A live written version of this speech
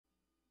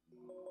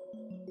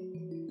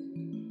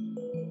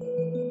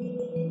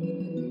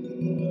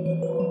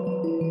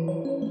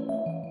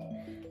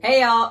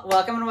Hey y'all,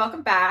 welcome and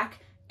welcome back.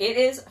 It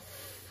is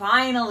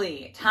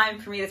finally time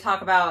for me to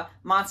talk about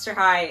Monster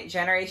High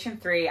Generation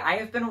 3. I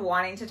have been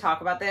wanting to talk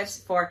about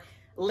this for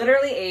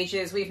literally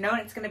ages. We've known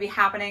it's going to be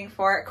happening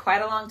for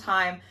quite a long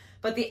time,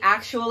 but the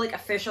actual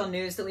official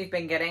news that we've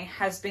been getting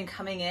has been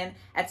coming in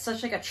at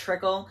such a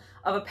trickle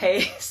of a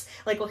pace.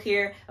 We'll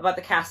hear about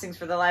the castings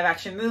for the live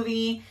action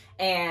movie,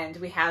 and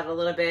we had a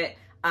little bit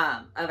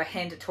of a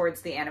hint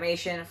towards the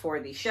animation for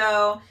the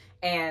show,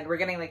 and we're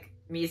getting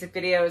music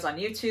videos on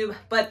YouTube.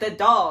 But the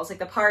dolls,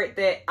 the part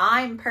that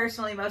I'm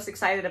personally most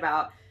excited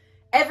about,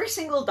 every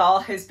single doll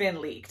has been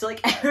leaked.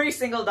 Every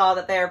single doll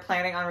that they're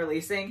planning on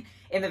releasing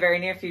in the very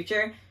near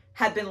future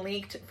had been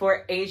leaked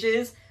for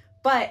ages.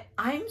 But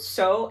I'm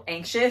so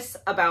anxious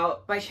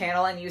about my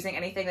channel and using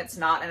anything that's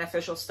not an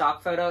official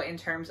stock photo in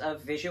terms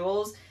of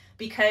visuals,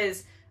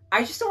 because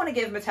I just don't want to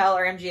give Mattel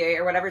or MGA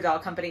or whatever doll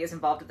company is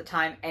involved at the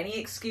time any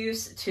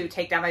excuse to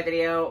take down my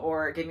video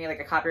or give me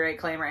a copyright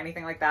claim or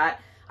anything like that.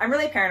 I'm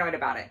really paranoid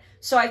about it.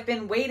 So I've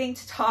been waiting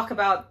to talk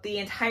about the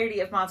entirety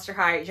of Monster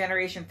High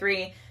Generation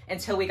 3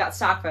 until we got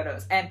stock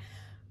photos. And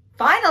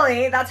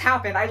finally, that's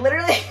happened. I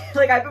literally,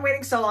 I've been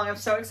waiting so long. I'm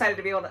so excited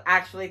to be able to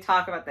actually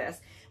talk about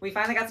this. We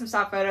finally got some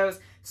stock photos,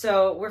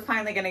 so we're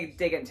finally going to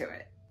dig into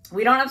it.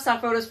 We don't have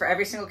stock photos for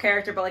every single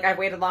character, but I've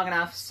waited long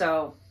enough,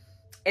 so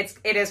it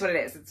is what it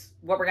is. It's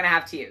what we're going to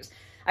have to use.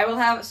 I will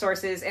have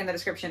sources in the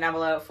description down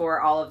below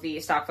for all of the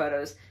stock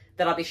photos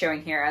that I'll be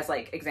showing here as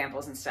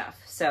examples and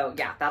stuff. So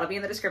yeah, that'll be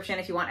in the description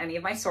if you want any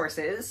of my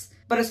sources.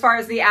 But as far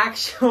as the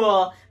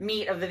actual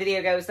meat of the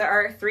video goes, there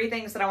are three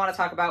things that I want to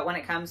talk about when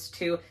it comes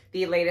to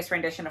the latest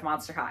rendition of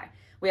Monster High.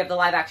 We have the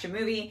live action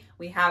movie,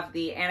 we have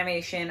the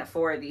animation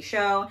for the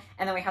show,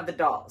 and then we have the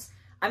dolls.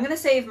 I'm going to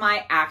save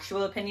my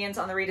actual opinions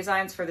on the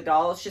redesigns for the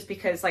dolls just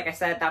because, like I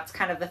said, that's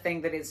kind of the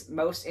thing that is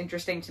most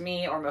interesting to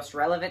me or most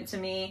relevant to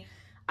me.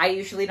 I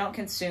usually don't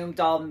consume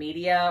doll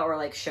media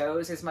or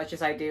shows as much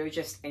as I do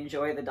just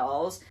enjoy the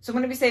dolls. So I'm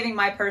going to be saving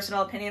my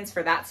personal opinions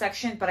for that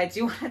section, but I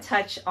do want to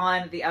touch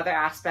on the other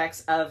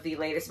aspects of the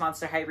latest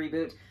Monster High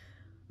reboot,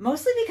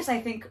 mostly because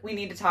I think we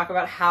need to talk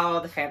about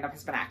how the fandom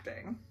has been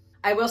acting.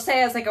 I will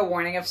say as a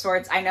warning of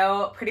sorts, I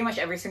know pretty much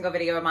every single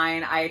video of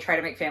mine I try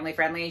to make family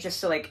friendly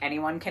just so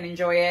anyone can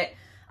enjoy it.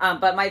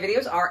 But my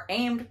videos are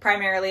aimed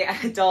primarily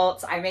at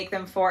adults. I make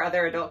them for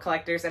other adult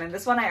collectors, and in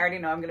this one I already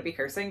know I'm going to be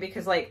cursing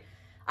because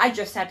I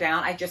just sat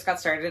down, I just got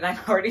started, and I'm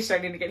already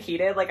starting to get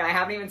heated. I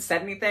haven't even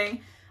said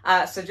anything.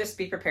 So just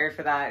be prepared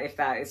for that if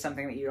that is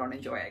something that you don't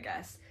enjoy, I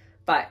guess.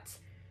 But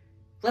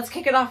let's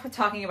kick it off with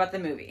talking about the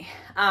movie.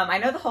 I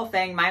know the whole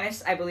thing,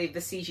 minus, I believe, the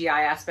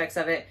CGI aspects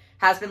of it,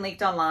 has been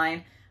leaked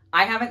online.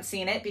 I haven't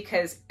seen it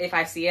because if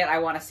I see it, I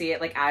want to see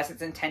it as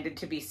it's intended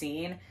to be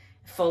seen,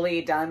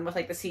 fully done with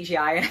the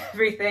CGI and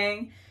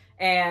everything.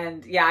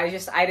 And yeah,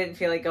 I didn't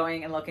feel like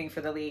going and looking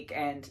for the leak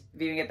and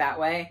viewing it that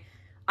way.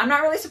 I'm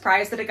not really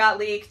surprised that it got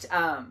leaked.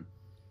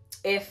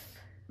 If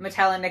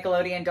Mattel and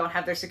Nickelodeon don't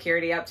have their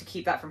security up to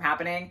keep that from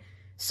happening,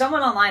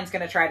 someone online is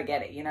going to try to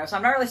get it, So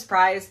I'm not really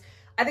surprised.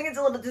 I think it's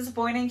a little bit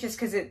disappointing just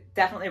because it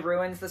definitely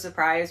ruins the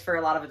surprise for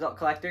a lot of adult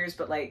collectors,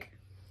 but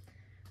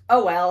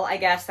oh well, I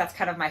guess that's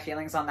kind of my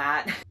feelings on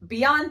that.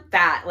 Beyond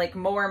that,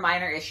 more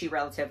minor issue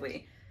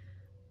relatively,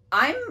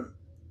 I'm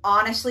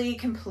honestly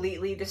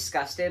completely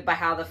disgusted by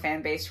how the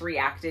fan base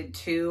reacted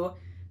to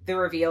the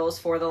reveals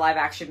for the live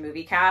action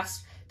movie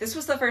cast. This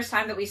was the first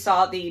time that we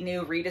saw the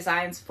new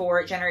redesigns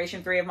for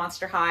Generation 3 of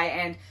Monster High,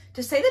 and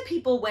to say that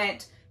people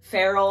went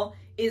feral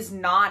is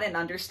not an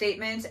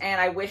understatement,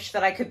 and I wish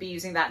that I could be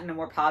using that in a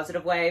more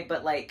positive way,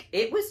 but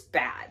it was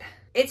bad.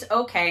 It's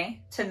okay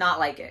to not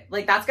like it.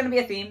 That's gonna be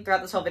a theme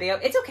throughout this whole video.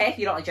 It's okay if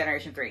you don't like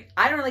Generation 3.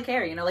 I don't really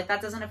care,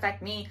 that doesn't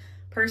affect me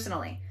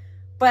personally.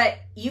 But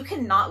you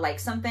can not like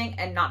something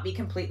and not be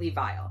completely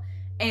vile.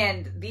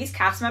 And these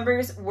cast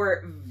members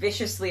were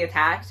viciously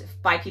attacked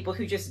by people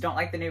who just don't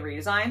like the new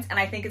redesigns, and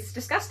I think it's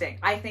disgusting.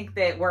 I think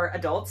that we're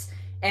adults,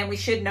 and we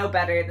should know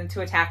better than to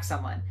attack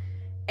someone.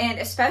 And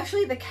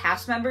especially the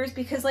cast members,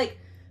 because,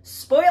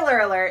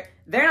 spoiler alert,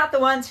 they're not the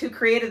ones who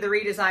created the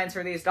redesigns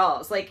for these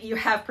dolls. You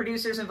have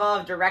producers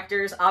involved,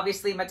 directors,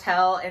 obviously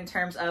Mattel, in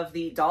terms of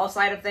the doll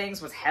side of things,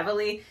 was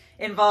heavily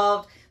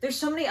involved. There's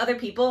so many other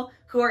people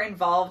who are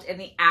involved in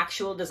the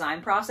actual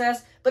design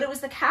process, but it was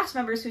the cast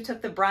members who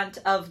took the brunt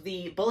of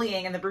the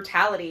bullying and the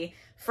brutality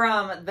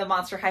from the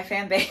Monster High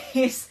fan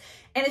base.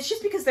 And it's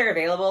just because they're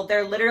available.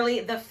 They're literally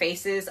the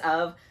faces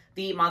of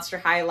the Monster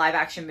High live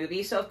action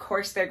movie, so of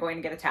course they're going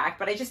to get attacked,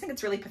 but I just think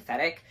it's really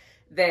pathetic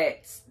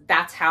that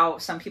that's how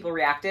some people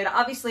reacted.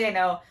 Obviously, I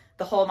know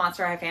the whole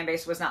Monster High fan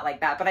base was not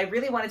like that, but I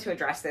really wanted to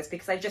address this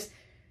because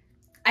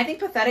I think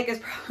pathetic is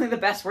probably the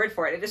best word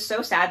for it. It is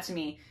so sad to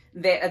me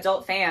that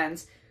adult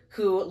fans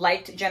who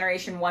liked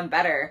Generation 1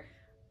 better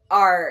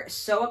are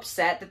so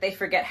upset that they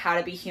forget how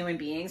to be human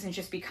beings and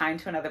just be kind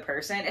to another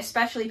person,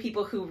 especially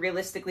people who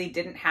realistically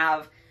didn't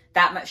have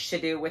that much to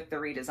do with the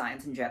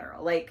redesigns in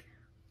general.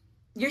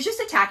 You're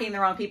just attacking the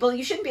wrong people.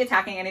 You shouldn't be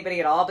attacking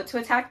anybody at all, but to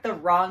attack the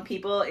wrong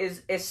people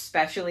is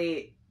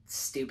especially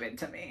stupid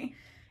to me.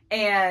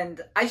 And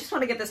I just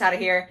want to get this out of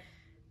here.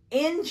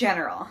 In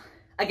general,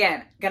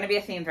 again, gonna be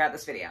a theme throughout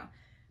this video.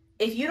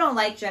 If you don't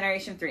like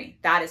Generation 3,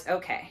 that is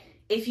okay.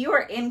 If you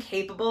are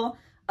incapable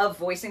of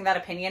voicing that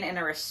opinion in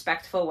a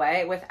respectful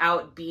way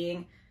without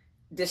being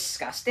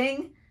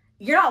disgusting,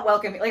 you're not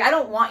welcome. Like, I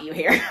don't want you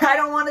here. I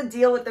don't want to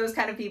deal with those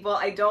kind of people.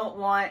 I don't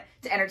want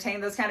to entertain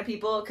those kind of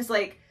people because,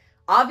 like,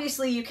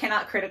 obviously you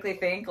cannot critically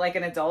think like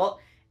an adult,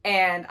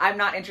 and I'm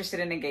not interested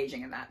in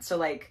engaging in that. So,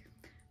 like,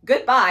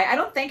 goodbye. I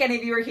don't think any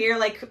of you are here.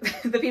 Like,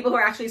 the people who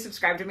are actually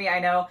subscribed to me, I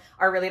know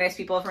are really nice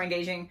people for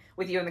engaging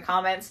with you in the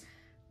comments.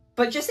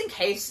 But just in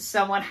case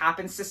someone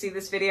happens to see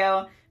this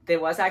video that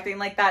was acting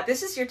like that,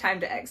 this is your time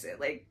to exit.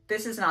 Like,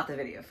 this is not the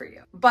video for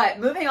you. But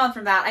moving on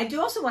from that, I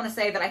do also want to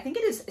say that I think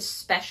it is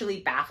especially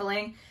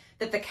baffling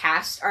that the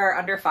cast are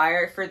under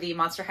fire for the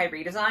Monster High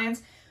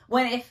redesigns,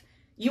 when if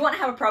you want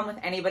to have a problem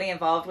with anybody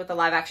involved with the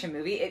live action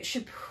movie, it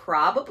should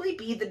probably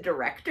be the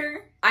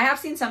director. I have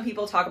seen some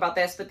people talk about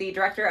this, but the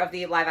director of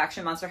the live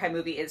action Monster High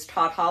movie is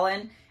Todd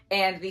Holland,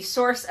 and the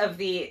source of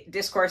the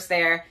discourse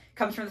there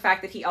comes from the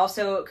fact that he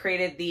also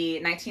created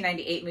the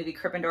 1998 movie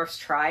Krippendorf's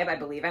Tribe. I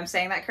believe I'm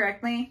saying that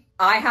correctly.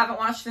 I haven't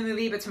watched the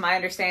movie, but to my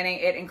understanding,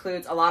 it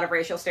includes a lot of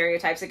racial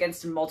stereotypes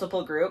against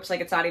multiple groups. Like,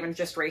 it's not even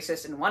just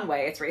racist in one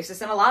way, it's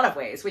racist in a lot of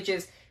ways, which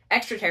is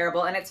extra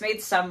terrible, and it's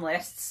made some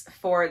lists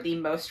for the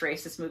most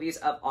racist movies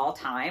of all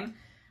time.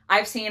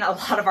 I've seen a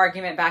lot of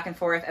argument back and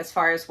forth as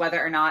far as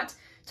whether or not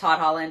Todd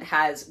Holland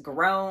has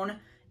grown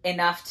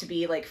enough to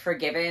be, like,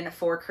 forgiven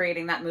for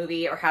creating that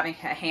movie or having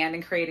a hand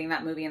in creating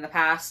that movie in the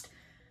past.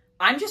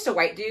 I'm just a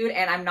white dude,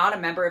 and I'm not a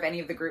member of any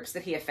of the groups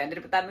that he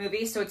offended with that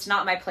movie, so it's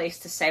not my place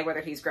to say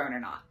whether he's grown or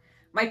not.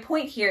 My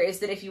point here is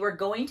that if you are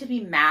going to be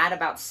mad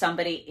about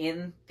somebody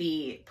in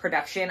the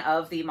production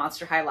of the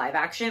Monster High live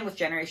action with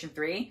Generation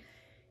 3,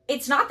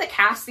 it's not the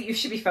cast that you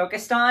should be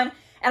focused on,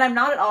 and I'm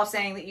not at all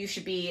saying that you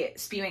should be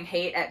spewing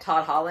hate at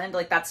Todd Holland.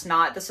 Like, that's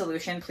not the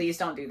solution. Please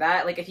don't do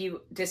that. Like, if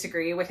you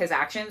disagree with his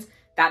actions,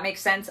 that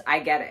makes sense. I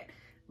get it.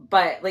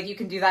 But, like, you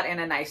can do that in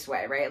a nice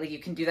way, right? Like, you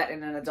can do that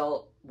in an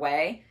adult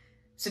way.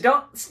 So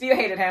don't spew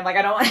hate at him. Like,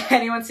 I don't want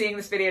anyone seeing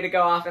this video to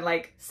go off and,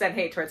 like, send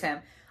hate towards him.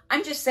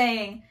 I'm just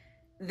saying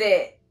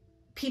that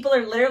people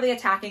are literally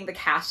attacking the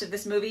cast of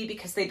this movie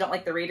because they don't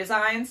like the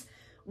redesigns,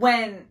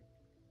 when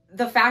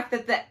the fact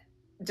that the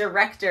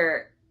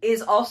director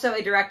is also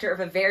a director of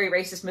a very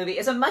racist movie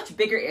is a much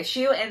bigger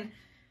issue. And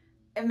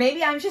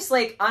maybe I'm just,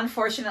 like,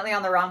 unfortunately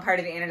on the wrong part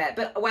of the internet.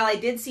 But while I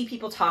did see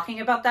people talking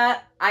about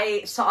that,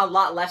 I saw a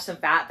lot less of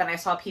that than I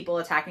saw people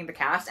attacking the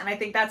cast. And I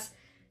think that's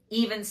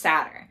even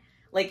sadder.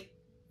 Like,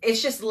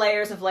 it's just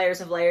layers of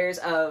layers of layers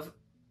of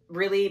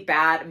really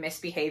bad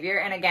misbehavior.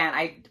 And again,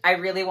 I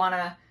really want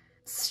to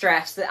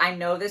stress that I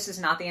know this is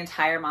not the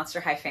entire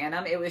Monster High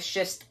fandom. It was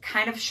just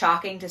kind of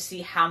shocking to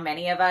see how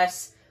many of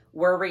us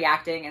were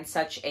reacting in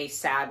such a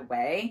sad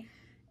way.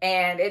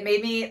 And it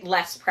made me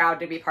less proud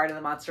to be part of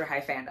the Monster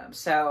High fandom.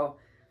 So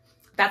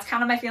that's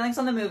kind of my feelings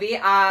on the movie.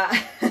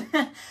 I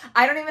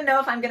don't even know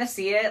if I'm going to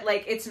see it.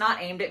 Like, it's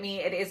not aimed at me.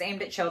 It is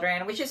aimed at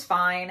children, which is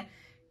fine.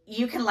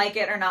 You can like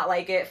it or not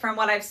like it. From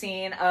what I've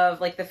seen of,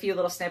 like, the few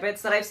little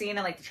snippets that I've seen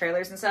and, like, the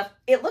trailers and stuff,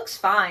 it looks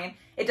fine.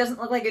 It doesn't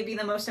look like it'd be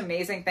the most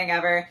amazing thing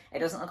ever. It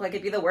doesn't look like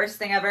it'd be the worst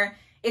thing ever.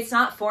 It's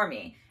not for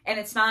me. And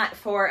it's not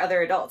for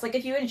other adults. Like,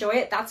 if you enjoy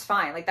it, that's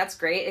fine. Like, that's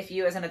great if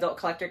you as an adult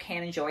collector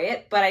can enjoy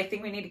it. But I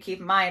think we need to keep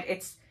in mind,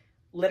 it's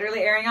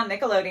literally airing on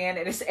Nickelodeon.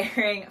 It is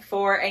airing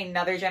for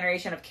another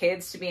generation of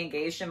kids to be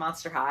engaged in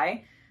Monster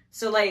High.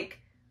 So, like,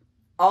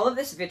 all of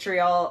this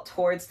vitriol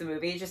towards the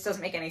movie just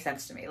doesn't make any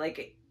sense to me.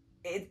 Like,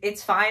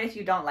 it's fine if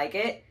you don't like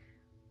it,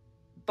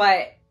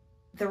 but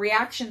the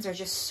reactions are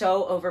just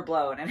so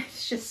overblown and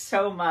it's just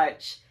so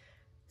much.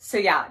 So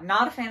yeah,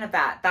 not a fan of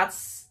that.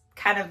 That's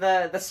kind of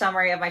the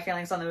summary of my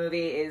feelings on the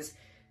movie is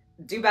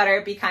do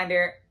better, be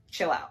kinder,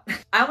 chill out.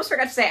 I almost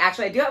forgot to say,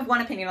 actually, I do have one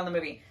opinion on the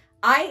movie.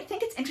 I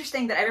think it's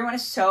interesting that everyone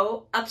is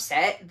so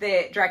upset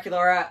that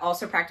Draculaura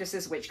also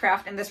practices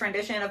witchcraft in this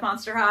rendition of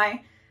Monster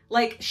High.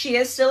 Like, she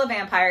is still a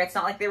vampire. It's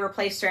not like they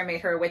replaced her and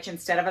made her a witch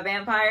instead of a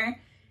vampire.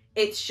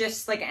 It's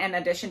just, like, an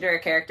addition to her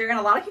character. And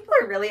a lot of people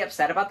are really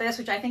upset about this,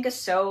 which I think is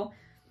so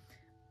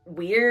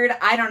weird.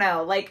 I don't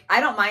know. Like,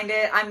 I don't mind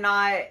it. I'm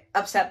not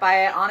upset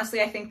by it.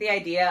 Honestly, I think the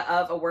idea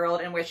of a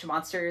world in which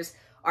monsters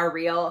are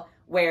real,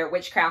 where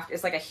witchcraft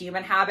is like a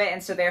human habit,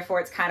 and so therefore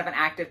it's kind of an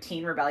act of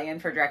teen rebellion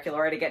for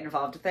Draculaura to get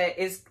involved with it,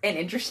 is an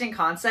interesting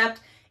concept.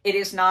 It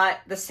is not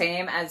the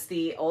same as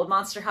the old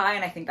Monster High,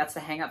 and I think that's the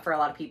hang-up for a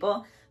lot of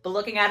people. But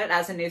looking at it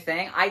as a new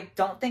thing, I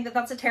don't think that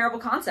that's a terrible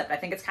concept. I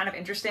think it's kind of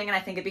interesting, and I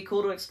think it'd be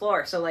cool to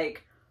explore. So,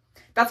 like,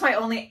 that's my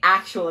only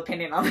actual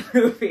opinion on the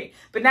movie.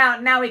 But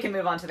now we can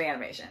move on to the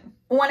animation.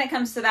 When it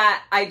comes to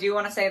that, I do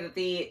want to say that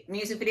the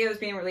music videos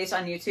being released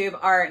on YouTube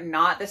are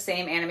not the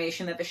same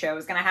animation that the show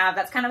is going to have.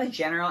 That's kind of a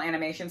general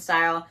animation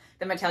style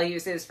that Mattel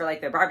uses for, like,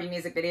 their Barbie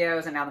music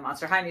videos and now the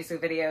Monster High music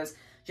videos.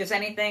 Just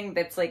anything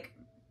that's, like,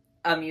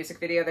 a music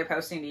video they're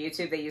posting to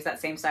YouTube, they use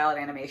that same style of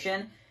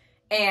animation.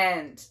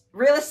 And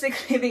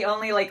realistically, the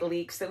only, like,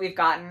 leaks that we've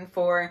gotten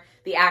for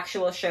the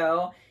actual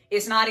show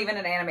is not even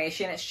an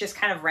animation. It's just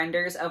kind of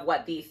renders of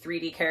what the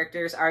 3D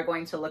characters are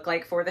going to look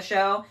like for the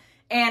show.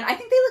 And I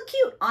think they look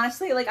cute.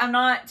 Honestly, like, I'm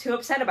not too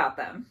upset about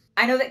them.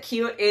 I know that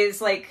cute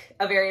is like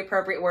a very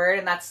appropriate word,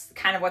 and that's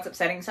kind of what's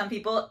upsetting some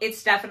people.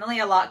 It's definitely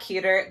a lot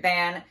cuter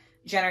than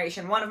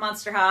Generation 1 of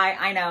Monster High.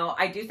 I know.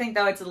 I do think,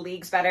 though, it's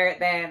leagues better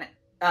than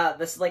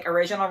this like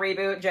original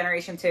reboot,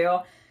 Generation 2.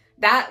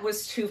 That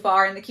was too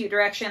far in the cute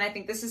direction. I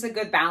think this is a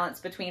good balance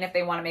between if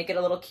they want to make it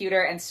a little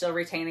cuter and still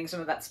retaining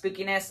some of that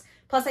spookiness.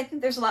 Plus, I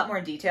think there's a lot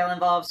more detail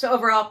involved. So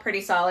overall,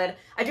 pretty solid.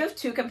 I do have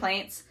 2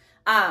 complaints.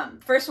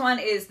 First one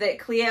is that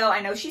Cleo,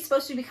 I know she's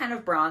supposed to be kind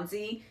of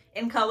bronzy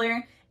in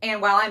color.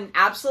 And while I'm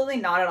absolutely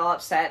not at all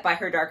upset by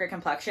her darker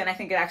complexion, I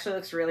think it actually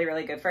looks really,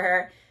 really good for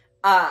her.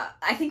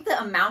 I think the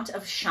amount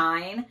of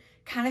shine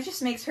kind of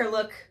just makes her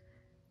look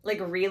like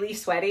really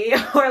sweaty,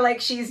 or like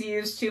she's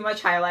used too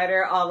much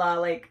highlighter a la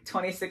like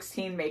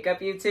 2016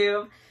 makeup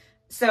YouTube.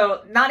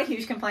 So not a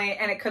huge complaint,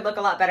 and it could look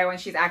a lot better when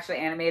she's actually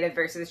animated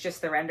versus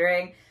just the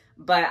rendering.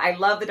 But I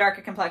love the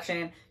darker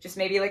complexion, just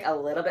maybe like a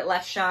little bit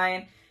less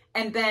shine.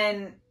 And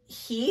then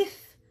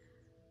Heath,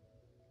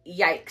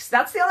 yikes.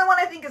 That's the only one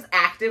I think is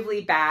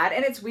actively bad.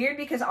 And it's weird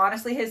because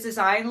honestly, his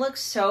design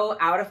looks so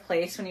out of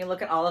place when you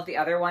look at all of the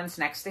other ones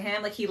next to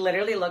him. Like, he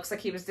literally looks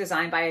like he was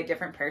designed by a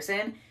different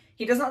person.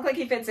 He doesn't look like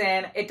he fits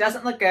in. It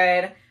doesn't look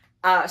good.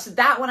 So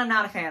that one I'm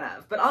not a fan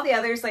of. But all the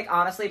others, like,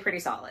 honestly,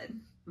 pretty solid.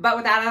 But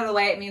with that out of the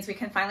way, it means we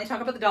can finally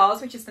talk about the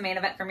dolls, which is the main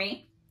event for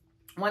me.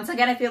 Once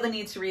again, I feel the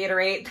need to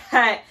reiterate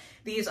that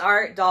these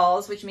are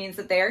dolls, which means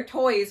that they are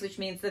toys, which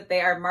means that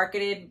they are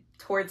marketed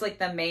towards, like,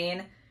 the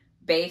main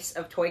base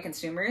of toy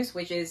consumers,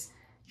 which is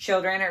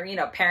children or, you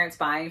know, parents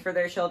buying for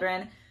their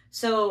children.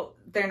 So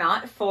they're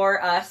not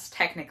for us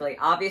technically.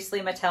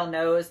 Obviously, Mattel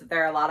knows that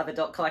there are a lot of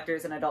adult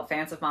collectors and adult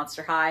fans of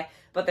Monster High,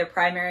 but their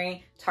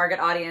primary target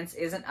audience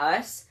isn't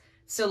us.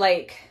 So,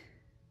 like,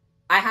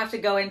 I have to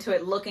go into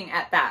it looking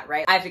at that,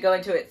 right? I have to go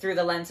into it through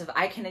the lens of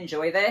I can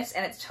enjoy this,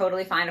 and it's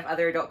totally fine if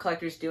other adult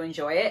collectors do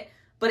enjoy it,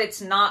 but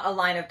it's not a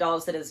line of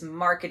dolls that is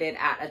marketed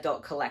at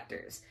adult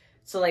collectors.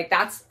 So, like,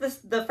 that's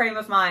the frame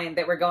of mind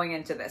that we're going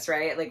into this,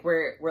 right? Like,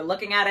 we're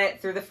looking at it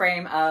through the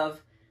frame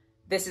of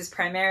this is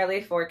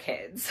primarily for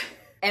kids.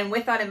 And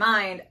with that in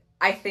mind,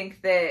 I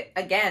think that,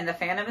 again, the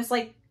fandom is,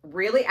 like,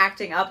 really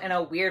acting up in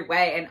a weird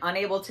way and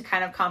unable to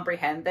kind of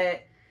comprehend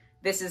that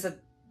this is a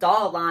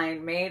doll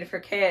line made for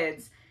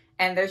kids.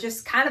 And they're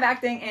just kind of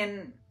acting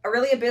in a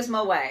really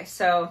abysmal way.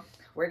 So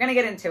we're going to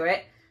get into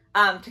it.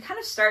 To kind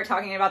of start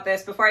talking about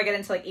this, before I get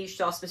into, like, each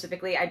doll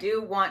specifically, I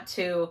do want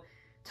to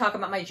talk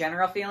about my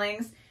general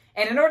feelings.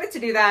 And in order to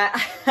do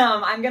that,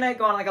 I'm going to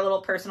go on, like, a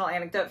little personal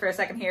anecdote for a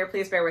second here.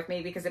 Please bear with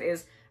me because it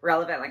is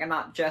relevant. Like, I'm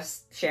not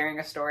just sharing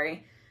a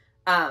story.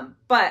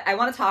 But I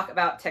want to talk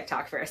about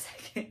TikTok for a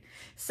second.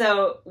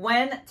 So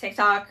when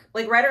TikTok,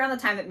 like, right around the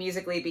time that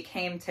Musical.ly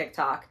became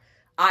TikTok,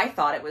 I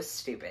thought it was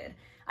stupid.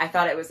 I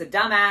thought it was a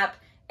dumb app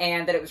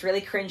and that it was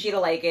really cringy to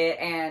like it.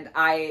 And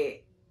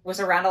I was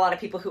around a lot of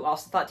people who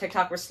also thought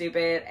TikTok was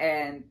stupid.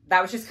 And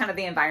that was just kind of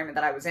the environment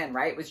that I was in,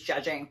 right? Was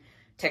judging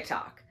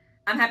TikTok.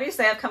 I'm happy to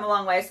say I've come a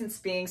long way since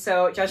being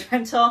so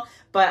judgmental,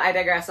 but I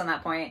digress on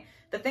that point.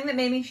 The thing that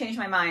made me change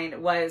my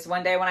mind was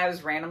one day when I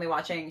was randomly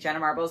watching Jenna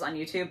Marbles on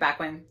YouTube, back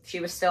when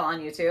she was still on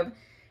YouTube.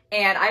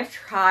 And I've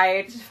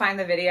tried to find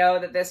the video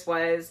that this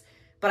was,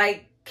 but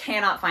I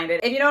cannot find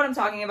it. If you know what I'm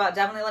talking about,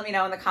 definitely let me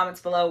know in the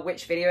comments below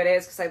which video it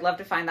is, because I'd love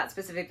to find that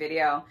specific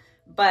video.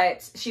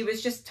 But she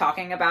was just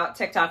talking about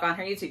TikTok on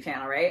her YouTube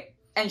channel, right?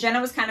 And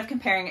Jenna was kind of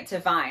comparing it to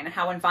Vine, and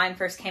how when Vine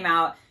first came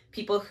out,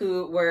 people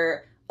who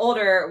were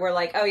older were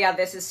like, oh yeah,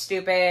 this is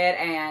stupid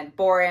and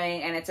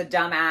boring and it's a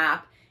dumb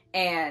app.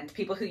 And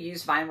people who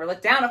use Vine were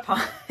looked down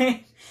upon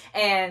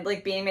and,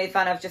 like, being made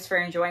fun of just for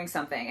enjoying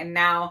something. And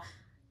now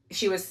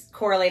she was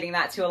correlating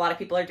that to a lot of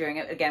people are doing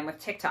it again with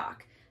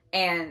TikTok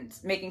and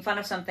making fun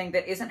of something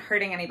that isn't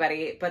hurting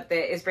anybody, but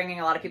that is bringing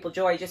a lot of people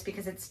joy just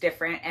because it's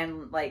different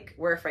and, like,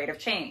 we're afraid of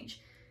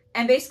change.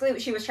 And basically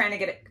what she was trying to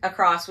get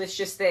across was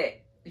just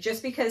that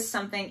just because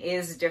something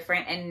is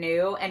different and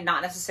new and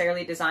not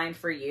necessarily designed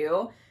for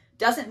you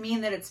doesn't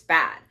mean that it's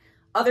bad.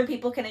 Other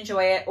people can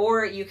enjoy it,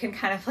 or you can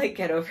kind of, like,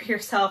 get over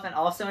yourself and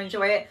also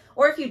enjoy it.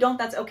 Or if you don't,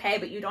 that's okay,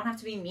 but you don't have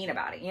to be mean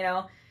about it, you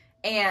know?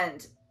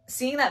 And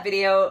seeing that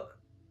video,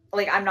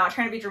 like, I'm not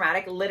trying to be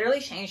dramatic, literally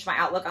changed my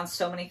outlook on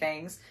so many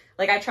things.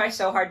 Like, I try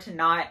so hard to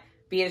not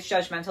be as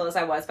judgmental as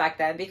I was back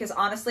then, because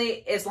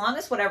honestly, as long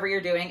as whatever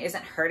you're doing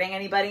isn't hurting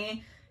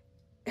anybody,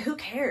 who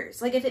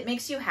cares? Like, if it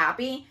makes you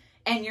happy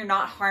and you're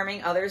not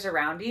harming others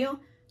around you,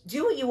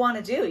 do what you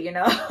want to do, you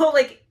know?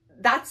 Like,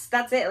 that's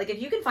it. Like, if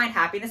you can find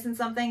happiness in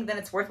something, then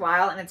it's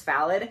worthwhile and it's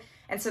valid.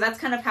 And so that's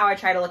kind of how I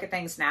try to look at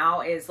things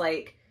now, is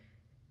like,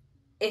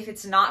 if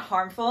it's not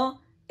harmful,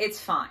 it's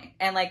fine.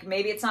 And, like,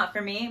 maybe it's not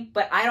for me,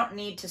 but I don't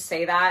need to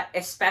say that,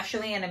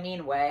 especially in a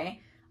mean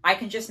way. I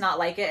can just not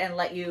like it and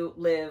let you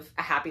live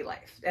a happy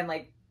life. And,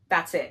 like,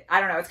 that's it.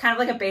 I don't know. It's kind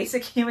of like a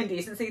basic human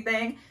decency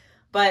thing,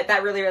 but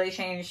that really, really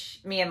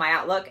changed me and my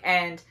outlook.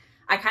 And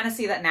I kind of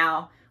see that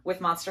now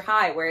with Monster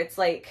High, where it's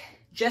like,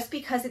 just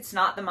because it's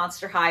not the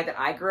Monster High that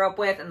I grew up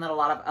with and that a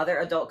lot of other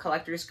adult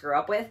collectors grew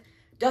up with,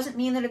 doesn't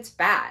mean that it's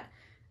bad.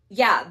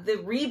 Yeah, the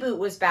reboot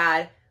was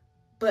bad,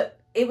 but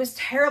it was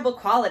terrible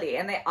quality,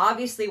 and they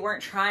obviously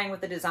weren't trying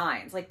with the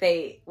designs. Like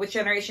with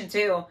Generation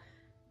 2,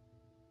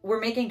 were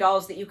making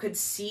dolls that you could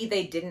see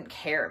they didn't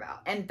care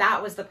about. And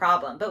that was the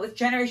problem. But with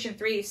Generation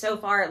 3, so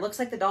far, it looks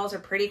like the dolls are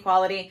pretty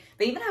quality.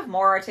 They even have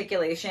more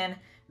articulation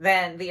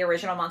than the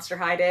original Monster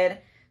High did.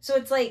 So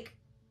it's like,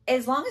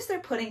 as long as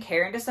they're putting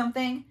care into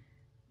something,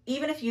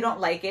 even if you don't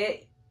like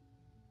it,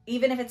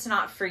 even if it's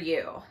not for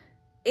you,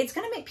 it's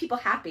going to make people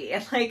happy.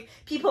 And like,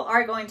 people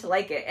are going to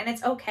like it, and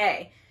it's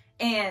okay.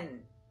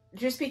 And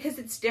just because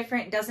it's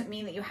different doesn't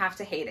mean that you have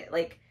to hate it.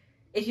 Like,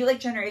 if you like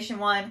Generation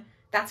 1,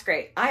 that's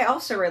great. I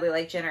also really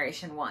like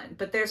Generation 1,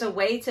 but there's a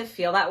way to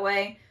feel that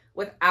way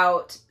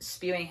without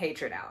spewing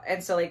hatred out.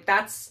 And so like,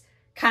 that's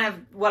kind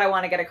of what I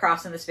want to get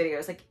across in this video,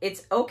 is like,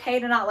 it's okay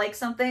to not like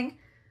something,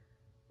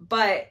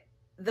 but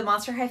the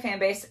Monster High fan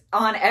base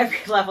on every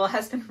level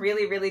has been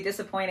really, really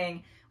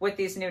disappointing with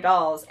these new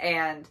dolls.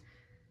 And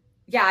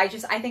yeah, I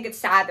think it's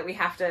sad that we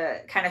have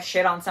to kind of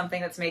shit on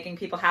something that's making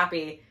people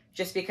happy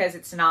just because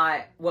it's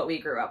not what we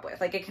grew up with.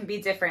 Like, it can be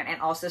different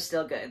and also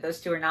still good. Those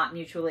two are not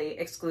mutually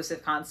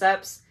exclusive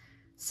concepts.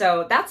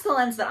 So that's the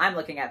lens that I'm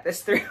looking at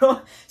this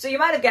through. So you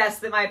might have guessed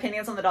that my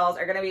opinions on the dolls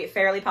are going to be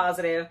fairly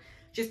positive,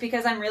 just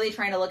because I'm really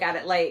trying to look at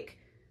it like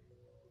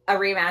a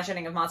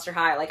reimagining of Monster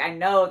High. Like, I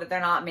know that they're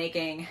not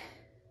making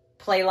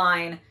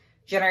Playline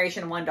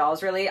Generation 1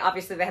 dolls, really.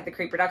 Obviously, they have the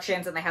Creep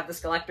Productions and they have the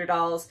Skeletor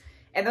dolls,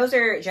 and those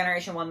are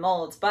Generation 1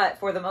 molds, but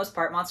for the most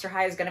part, Monster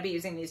High is going to be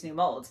using these new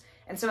molds.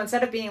 And so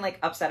instead of being like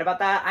upset about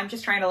that, I'm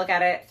just trying to look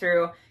at it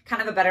through kind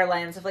of a better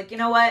lens of like, you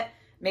know what?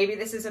 Maybe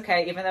this is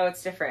okay, even though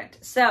it's different.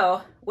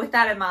 So with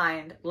that in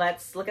mind,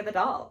 let's look at the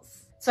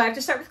dolls. So I have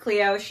to start with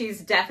Cleo.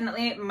 She's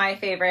definitely my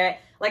favorite.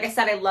 Like I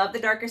said, I love the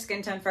darker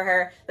skin tone for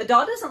her. The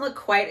doll doesn't look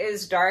quite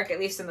as dark, at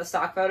least in the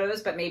stock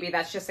photos, but maybe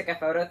that's just like a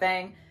photo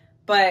thing.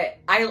 But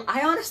I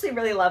honestly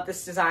really love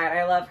this design.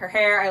 I love her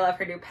hair. I love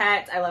her new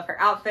pet. I love her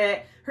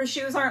outfit. Her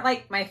shoes aren't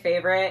like my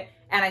favorite,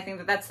 and I think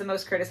that that's the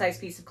most criticized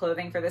piece of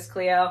clothing for this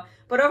Cleo.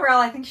 But overall,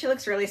 I think she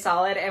looks really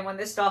solid. And when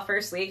this doll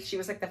first leaked, she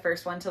was like the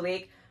first one to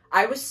leak.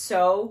 I was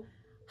so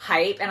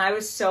hype and I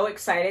was so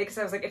excited because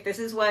I was like, if this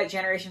is what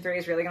Generation 3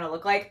 is really going to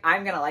look like,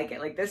 I'm going to like it.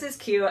 Like, this is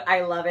cute.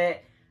 I love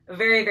it.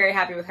 Very, very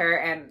happy with her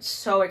and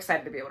so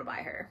excited to be able to buy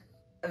her.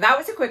 That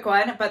was a quick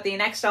one, but the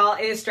next doll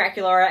is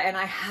Draculaura, and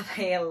I have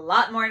a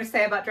lot more to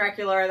say about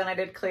Draculaura than I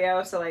did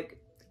Cleo, so like,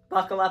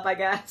 buckle up, I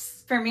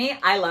guess. For me,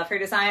 I love her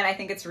design. I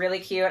think it's really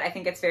cute. I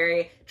think it's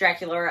very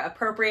Draculaura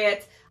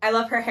appropriate. I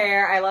love her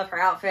hair. I love her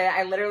outfit.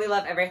 I literally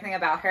love everything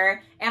about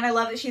her, and I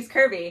love that she's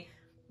curvy,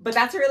 but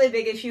that's a really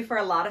big issue for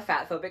a lot of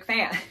fatphobic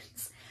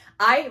fans.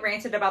 I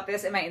ranted about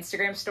this in my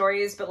Instagram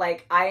stories, but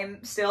like,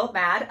 I'm still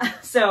mad.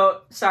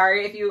 So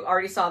sorry if you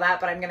already saw that,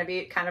 but I'm going to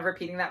be kind of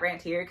repeating that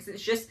rant here because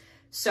it's just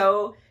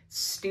so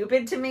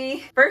stupid to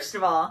me. First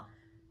of all,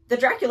 the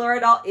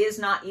Draculaura doll is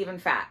not even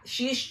fat.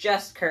 She's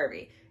just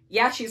curvy.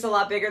 Yeah, she's a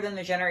lot bigger than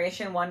the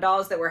Generation 1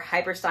 dolls that were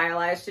hyper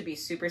stylized to be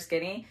super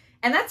skinny.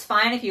 And that's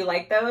fine if you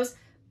like those,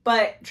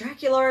 but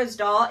Draculaura's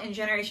doll in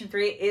Generation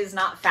 3 is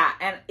not fat.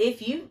 And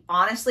if you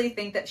honestly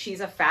think that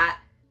she's a fat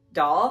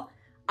doll,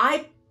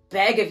 I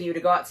beg of you to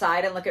go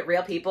outside and look at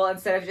real people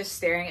instead of just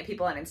staring at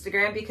people on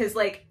Instagram, because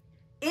like,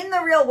 in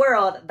the real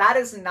world, that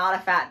is not a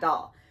fat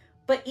doll.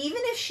 But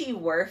even if she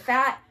were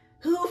fat,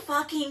 who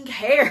fucking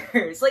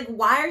cares? Like,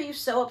 why are you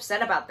so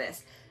upset about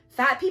this?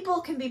 Fat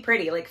people can be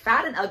pretty. Like,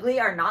 fat and ugly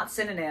are not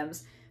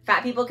synonyms.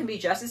 Fat people can be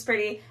just as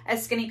pretty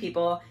as skinny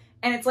people.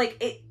 And it's like,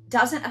 it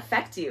doesn't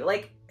affect you.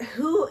 Like,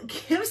 who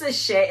gives a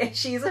shit if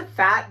she's a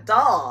fat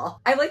doll?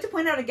 I'd like to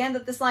point out again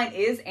that this line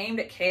is aimed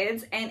at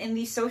kids. And in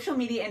the social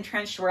media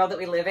entrenched world that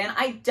we live in,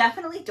 I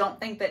definitely don't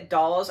think that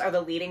dolls are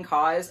the leading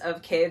cause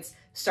of kids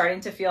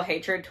starting to feel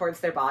hatred towards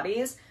their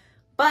bodies.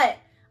 But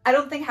I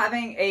don't think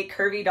having a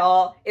curvy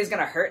doll is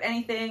gonna hurt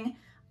anything.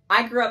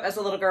 I grew up as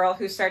a little girl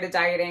who started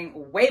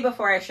dieting way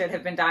before I should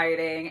have been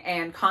dieting,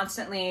 and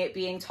constantly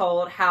being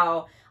told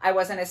how I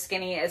wasn't as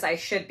skinny as I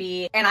should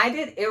be. And I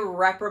did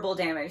irreparable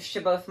damage to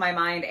both my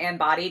mind and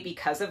body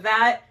because of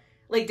that.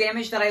 Like,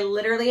 damage that I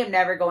literally am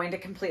never going to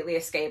completely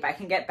escape. I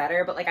can get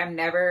better, but like, I'm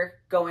never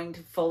going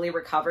to fully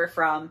recover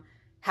from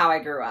how I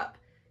grew up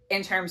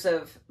in terms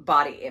of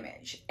body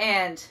image.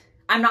 And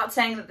I'm not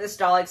saying that this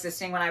doll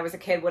existing when I was a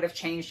kid would have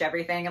changed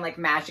everything and like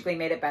magically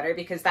made it better,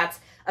 because that's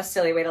a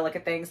silly way to look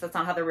at things. That's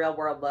not how the real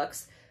world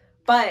looks.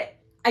 But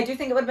I do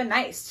think it would have been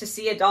nice to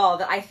see a doll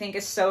that I think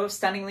is so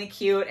stunningly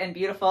cute and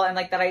beautiful and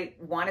like that I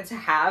wanted to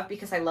have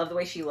because I love the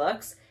way she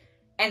looks,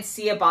 and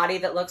see a body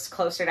that looks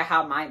closer to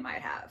how mine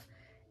might have.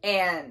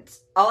 And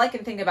all I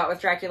can think about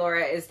with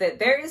Draculaura is that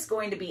there is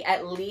going to be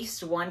at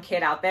least one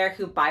kid out there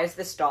who buys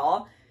this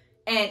doll,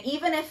 and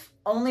even if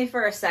only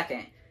for a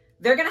second,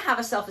 they're going to have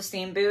a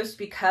self-esteem boost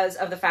because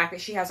of the fact that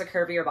she has a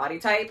curvier body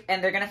type,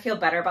 and they're going to feel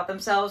better about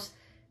themselves.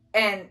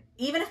 And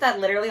even if that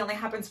literally only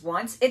happens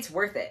once, it's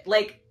worth it.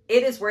 Like,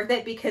 it is worth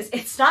it because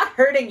it's not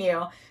hurting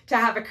you to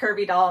have a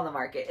curvy doll on the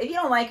market. If you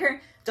don't like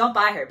her, don't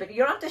buy her, but you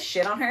don't have to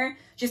shit on her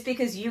just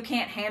because you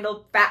can't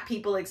handle fat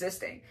people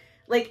existing.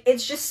 Like,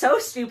 it's just so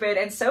stupid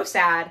and so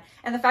sad.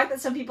 And the fact that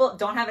some people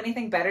don't have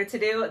anything better to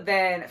do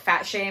than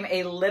fat shame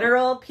a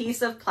literal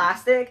piece of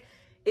plastic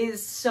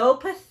is so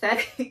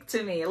pathetic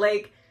to me.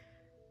 Like,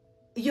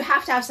 you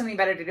have to have something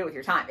better to do with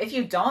your time. If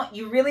you don't,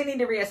 you really need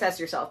to reassess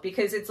yourself,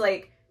 because it's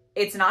like,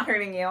 it's not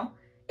hurting you.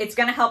 It's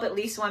going to help at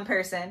least one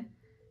person.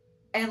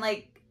 And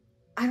like,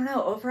 I don't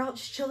know, overall,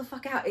 just chill the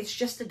fuck out. It's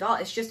just a doll.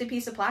 It's just a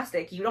piece of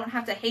plastic. You don't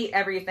have to hate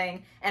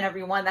everything and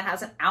everyone that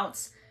has an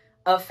ounce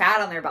of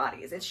fat on their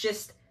bodies. It's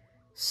just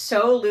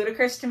so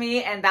ludicrous to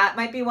me. And that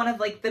might be one of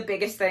like the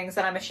biggest things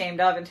that I'm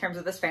ashamed of in terms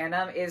of this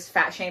fandom, is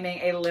fat shaming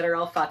a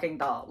literal fucking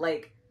doll.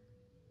 Like,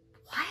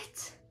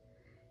 what?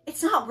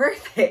 It's not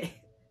worth it.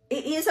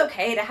 It is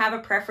okay to have a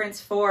preference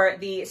for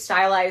the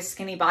stylized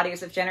skinny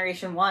bodies of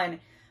Generation 1,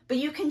 but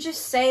you can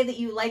just say that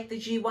you like the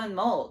G1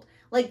 mold.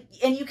 Like,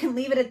 and you can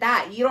leave it at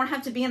that. You don't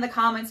have to be in the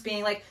comments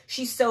being like,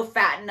 she's so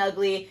fat and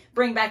ugly,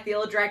 bring back the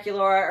old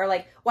Draculaura, or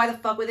like, why the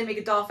fuck would they make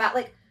a doll fat?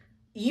 Like,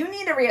 you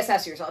need to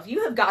reassess yourself.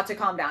 You have got to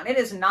calm down. It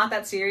is not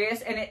that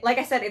serious. And it, like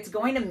I said, it's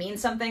going to mean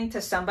something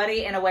to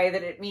somebody in a way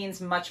that it means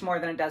much more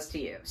than it does to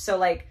you. So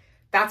like,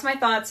 that's my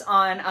thoughts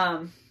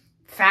on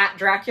fat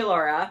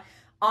Draculaura.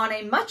 On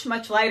a much,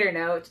 much lighter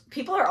note,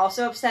 people are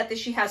also upset that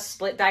she has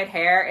split dyed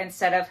hair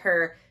instead of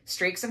her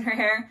streaks in her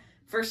hair.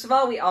 First of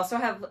all, we also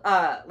have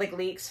like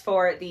leaks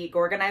for the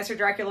Gorganizer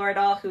Draculaura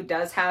doll, who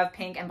does have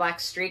pink and black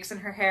streaks in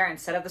her hair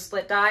instead of the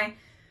split dye.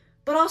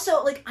 But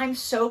also, like, I'm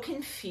so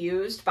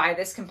confused by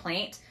this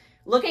complaint.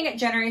 Looking at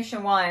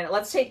Generation 1,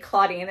 let's take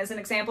Claudine as an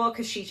example,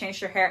 because she changed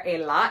her hair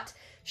a lot.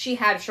 She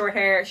had short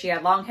hair, she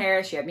had long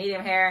hair, she had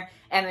medium hair,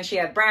 and then she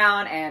had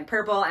brown and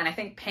purple, and I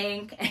think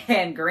pink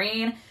and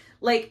green.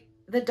 Like,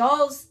 the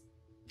dolls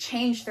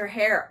change their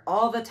hair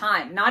all the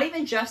time. Not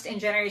even just in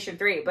Generation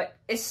 3, but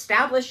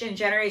established in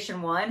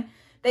Generation 1,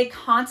 they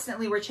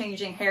constantly were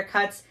changing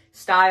haircuts,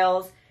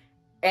 styles,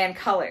 and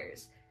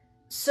colors.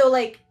 So,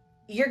 like,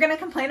 you're gonna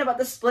complain about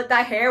the split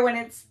dye hair when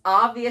it's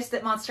obvious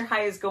that Monster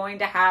High is going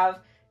to have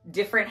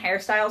different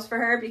hairstyles for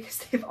her, because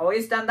they've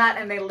always done that,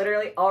 and they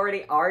literally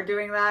already are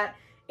doing that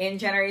in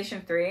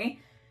Generation 3.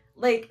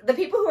 Like, the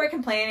people who are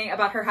complaining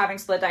about her having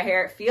split dye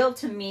hair feel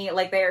to me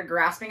like they are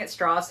grasping at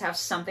straws to have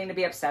something to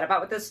be upset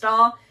about with this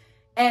doll.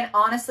 And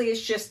honestly,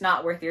 it's just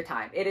not worth your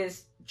time. It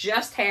is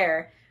just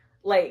hair.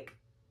 Like,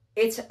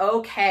 it's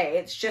okay.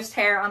 It's just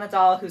hair on a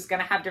doll who's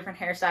going to have different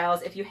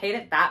hairstyles. If you hate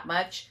it that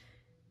much,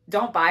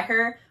 don't buy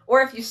her.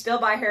 Or if you still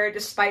buy her,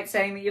 despite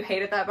saying that you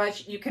hate it that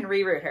much, you can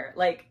reroute her.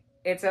 Like,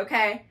 it's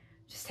okay.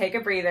 Just take a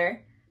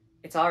breather.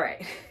 It's all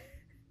right.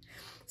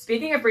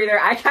 Speaking of breather,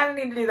 I kind of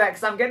need to do that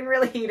because I'm getting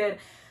really heated.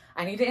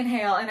 I need to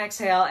inhale and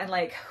exhale, and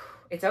like,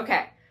 it's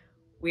okay.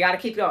 We got to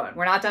keep going.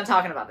 We're not done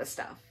talking about this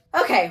stuff.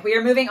 Okay, we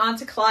are moving on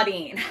to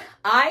Claudine.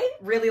 I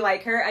really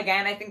like her.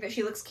 Again, I think that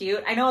she looks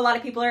cute. I know a lot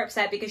of people are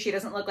upset because she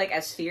doesn't look like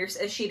as fierce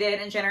as she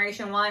did in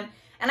Generation 1,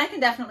 and I can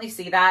definitely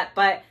see that,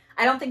 but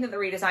I don't think that the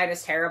redesign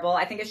is terrible.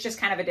 I think it's just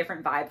kind of a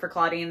different vibe for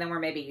Claudine than we're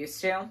maybe used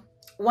to.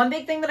 One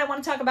big thing that I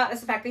want to talk about is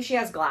the fact that she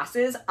has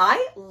glasses.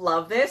 I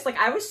love this. Like,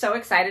 I was so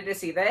excited to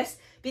see this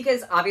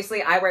because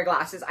obviously I wear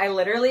glasses. I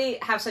literally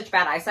have such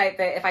bad eyesight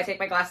that if I take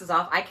my glasses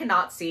off, I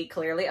cannot see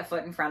clearly a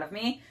foot in front of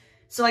me.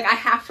 So like, I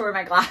have to wear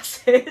my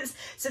glasses.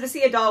 So to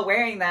see a doll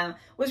wearing them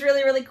was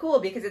really, really cool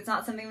because it's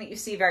not something that you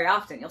see very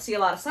often. You'll see a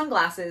lot of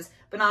sunglasses,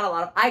 but not a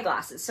lot of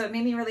eyeglasses. So it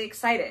made me really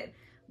excited.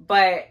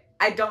 But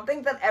I don't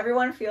think that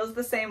everyone feels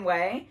the same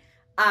way.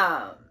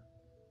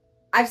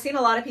 I've seen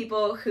a lot of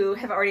people who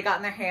have already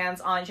gotten their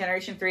hands on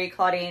Generation 3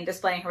 Claudine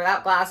displaying her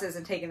without glasses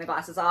and taking the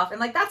glasses off.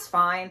 And like, that's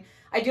fine.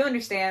 I do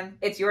understand.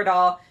 It's your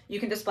doll. You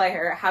can display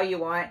her how you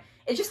want.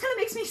 It just kind of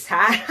makes me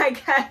sad, I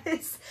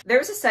guess. There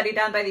was a study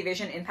done by the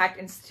Vision Impact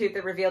Institute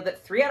that revealed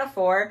that 3 out of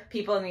 4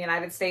 people in the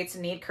United States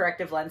need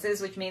corrective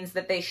lenses, which means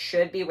that they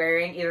should be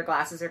wearing either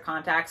glasses or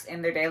contacts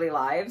in their daily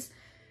lives.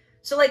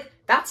 So like,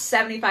 that's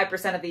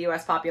 75% of the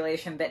US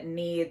population that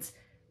needs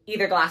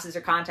either glasses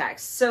or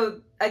contacts.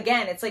 So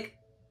again, it's like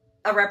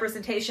a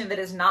representation that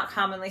is not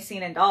commonly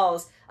seen in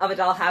dolls of a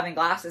doll having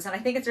glasses. And I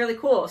think it's really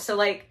cool. So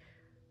like,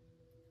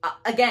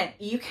 again,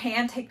 you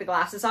can take the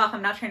glasses off.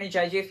 I'm not trying to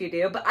judge you if you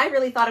do, but I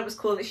really thought it was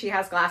cool that she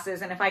has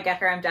glasses. And if I get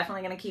her, I'm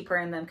definitely going to keep her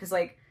in them because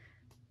like,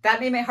 that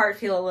made my heart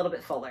feel a little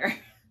bit fuller.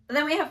 And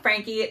then we have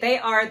Frankie. They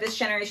are this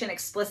generation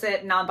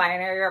explicit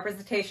non-binary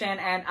representation,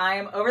 and I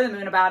am over the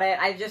moon about it.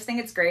 I just think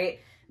it's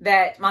great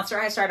that Monster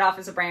High started off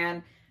as a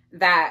brand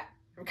that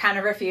kind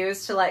of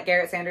refused to let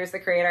Garrett Sanders, the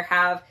creator,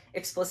 have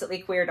explicitly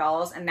queer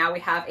dolls, and now we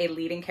have a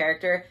leading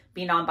character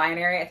be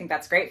non-binary. I think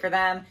that's great for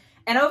them.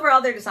 And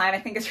overall, their design, I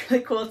think, is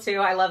really cool too.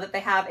 I love that they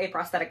have a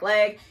prosthetic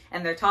leg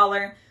and they're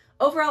taller.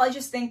 Overall, I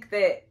just think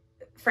that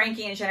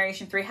Frankie in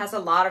Generation 3 has a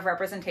lot of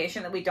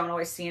representation that we don't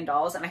always see in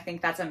dolls, and I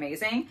think that's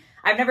amazing.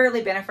 I've never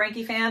really been a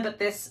Frankie fan, but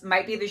this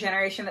might be the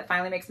generation that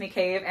finally makes me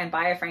cave and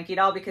buy a Frankie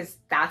doll because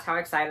that's how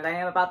excited I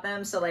am about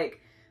them. So like,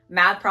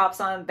 mad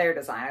props on their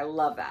design. I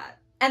love that.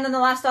 And then the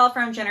last doll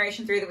from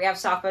Generation 3 that we have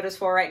stock photos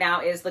for right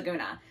now is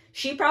Laguna.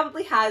 She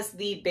probably has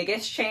the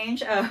biggest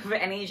change of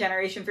any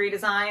Generation 3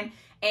 design,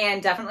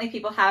 and definitely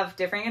people have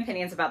differing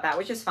opinions about that,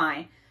 which is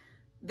fine.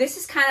 this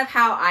is kind of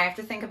how I have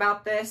to think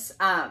about this.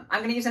 I'm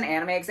going to use an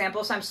anime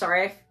example, so I'm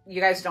sorry if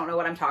you guys don't know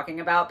what I'm talking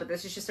about, but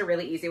this is just a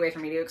really easy way for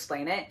me to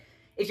explain it.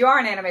 If you are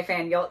an anime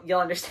fan, you'll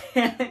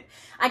understand.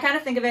 I kind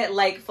of think of it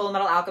like Full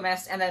Metal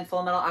Alchemist and then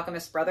Full Metal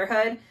Alchemist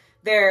Brotherhood.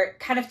 They're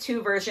kind of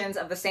two versions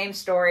of the same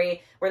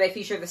story where they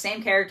feature the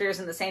same characters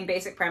and the same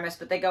basic premise,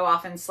 but they go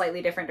off in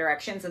slightly different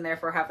directions and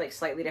therefore have like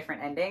slightly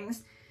different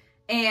endings.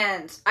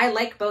 And I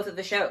like both of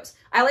the shows.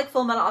 I like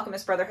Full Metal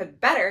Alchemist Brotherhood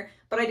better,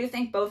 but I do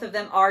think both of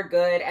them are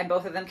good and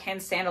both of them can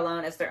stand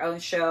alone as their own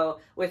show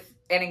with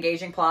an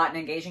engaging plot and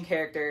engaging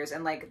characters,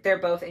 and like they're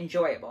both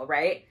enjoyable,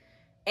 right?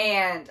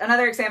 And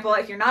another example,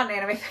 if you're not an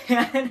anime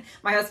fan,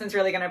 my husband's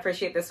really going to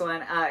appreciate this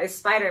one, is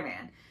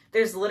Spider-Man.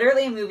 There's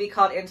literally a movie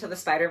called Into the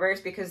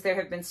Spider-Verse because there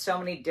have been so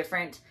many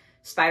different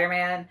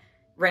Spider-Man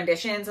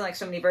renditions and like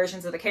so many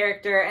versions of the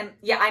character. And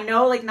yeah, I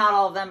know like not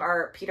all of them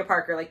are Peter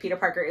Parker. Like Peter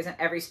Parker isn't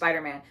every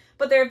Spider-Man,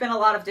 but there have been a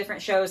lot of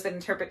different shows that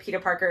interpret Peter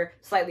Parker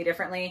slightly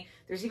differently.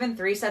 There's even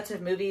 3 sets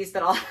of movies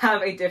that all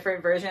have a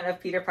different version of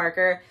Peter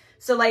Parker.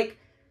 So like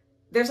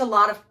there's a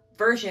lot of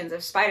versions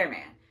of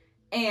Spider-Man,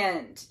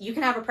 and you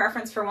can have a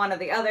preference for one or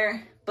the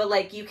other, but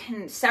like you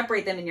can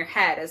separate them in your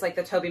head as like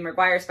the Tobey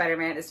Maguire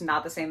Spider-Man is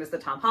not the same as the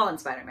Tom Holland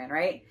Spider-Man,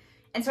 right?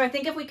 And so I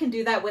think if we can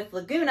do that with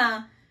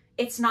Laguna,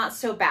 it's not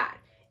so bad.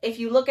 If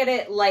you look at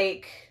it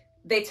like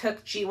they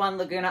took G1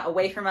 Laguna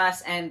away from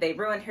us and they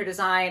ruined her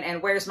design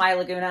and where's my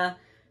Laguna?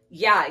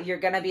 Yeah, you're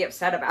gonna be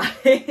upset about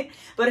it.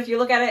 But if you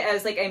look at it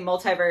as like a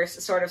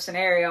multiverse sort of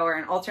scenario or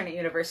an alternate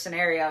universe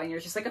scenario, and you're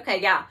just like,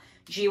 okay, yeah,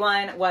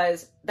 G1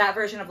 was that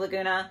version of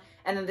Laguna,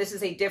 and then this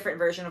is a different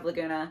version of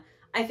Laguna.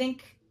 I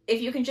think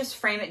if you can just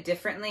frame it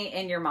differently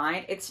in your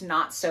mind, it's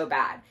not so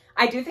bad.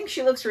 I do think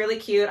she looks really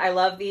cute. I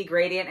love the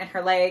gradient in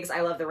her legs.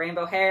 I love the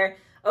rainbow hair.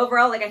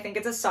 Overall, like I think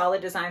it's a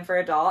solid design for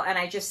a doll, and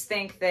I just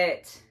think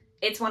that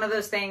it's one of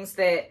those things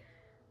that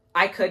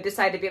I could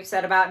decide to be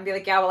upset about and be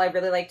like, yeah, well, I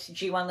really liked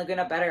G1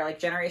 Laguna better. Like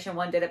Generation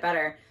 1 did it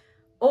better.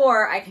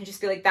 Or I can just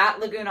be like, that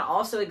Laguna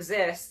also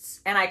exists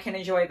and I can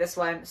enjoy this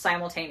one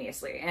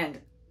simultaneously. And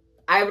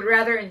I would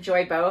rather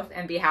enjoy both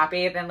and be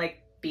happy than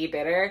like be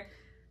bitter.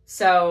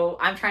 So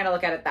I'm trying to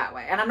look at it that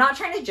way. And I'm not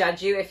trying to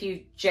judge you if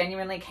you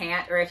genuinely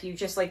can't or if you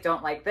just like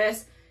don't like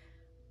this.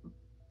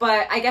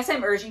 But I guess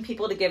I'm urging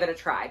people to give it a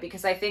try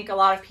because I think a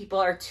lot of people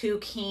are too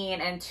keen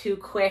and too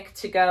quick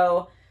to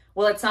go,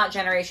 well, it's not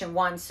Generation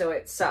 1, so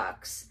it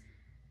sucks.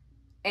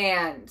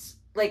 And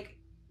like,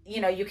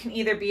 you know, you can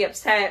either be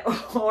upset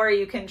or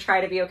you can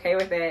try to be okay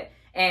with it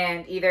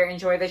and either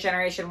enjoy the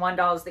Generation 1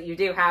 dolls that you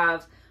do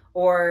have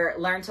or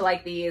learn to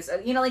like these.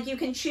 You know, like you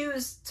can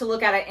choose to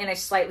look at it in a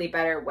slightly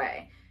better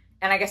way.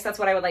 And I guess that's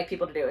what I would like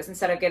people to do is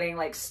instead of getting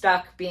like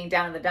stuck being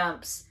down in the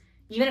dumps,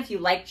 even if you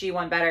like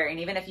G1 better and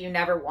even if you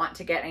never want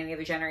to get any of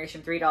the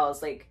Generation 3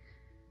 dolls, like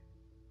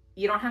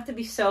you don't have to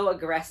be so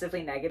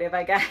aggressively negative,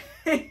 I guess.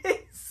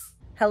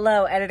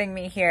 Hello, editing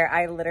me here.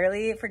 I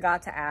literally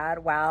forgot to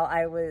add while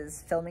I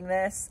was filming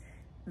this,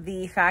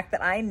 the fact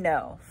that I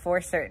know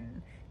for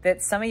certain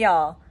that some of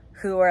y'all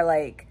who are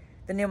like,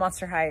 the new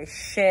Monster High is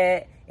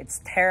shit,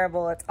 it's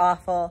terrible, it's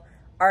awful,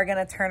 are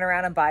gonna turn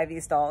around and buy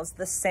these dolls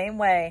the same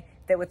way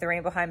that with the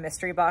Rainbow High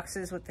mystery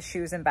boxes with the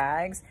shoes and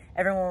bags,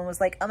 everyone was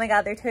like, oh my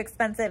God, they're too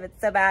expensive, it's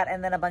so bad.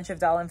 And then a bunch of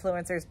doll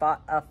influencers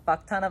bought a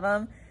fuck ton of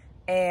them.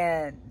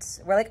 And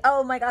we're like,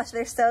 oh my gosh,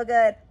 they're so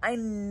good. I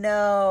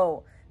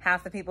know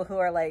half the people who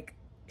are like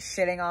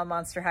shitting on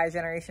Monster High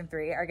Generation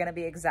 3 are going to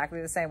be exactly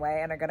the same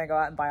way and are going to go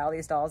out and buy all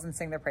these dolls and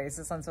sing their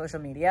praises on social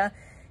media.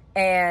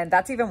 And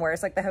that's even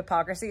worse. Like the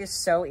hypocrisy is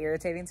so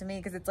irritating to me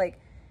because it's like,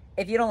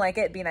 if you don't like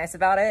it, be nice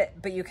about it,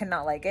 but you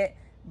cannot like it.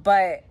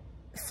 But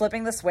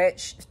flipping the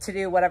switch to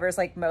do whatever's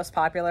like most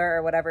popular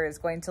or whatever is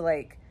going to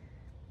like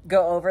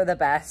go over the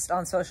best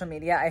on social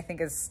media, I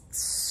think is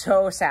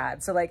so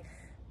sad. So like,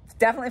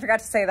 definitely forgot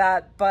to say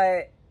that,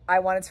 but I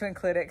wanted to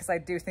include it because I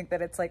do think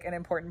that it's like an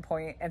important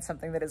point and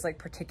something that is like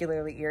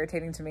particularly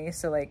irritating to me.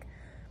 So like,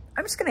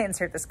 I'm just gonna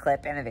insert this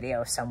clip in a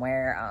video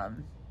somewhere.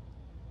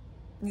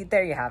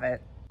 There you have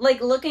it.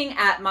 Like looking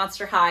at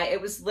Monster High,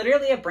 it was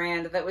literally a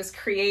brand that was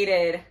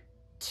created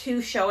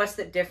to show us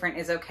that different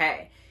is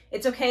okay.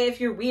 It's okay if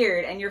you're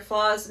weird and your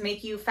flaws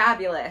make you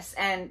fabulous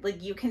and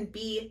like you can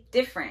be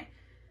different.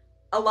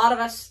 A lot of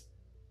us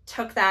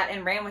took that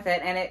and ran with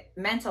it, and it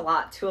meant a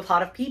lot to a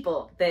lot of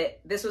people that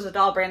this was a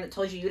doll brand that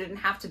told you didn't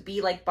have to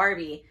be like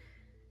Barbie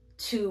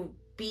to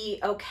be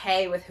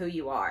okay with who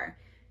you are.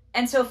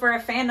 And so for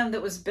a fandom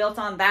that was built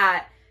on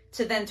that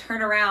to then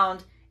turn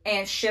around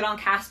and shit on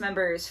cast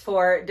members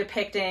for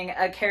depicting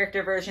a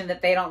character version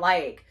that they don't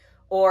like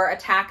or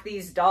attack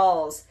these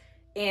dolls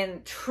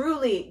in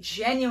truly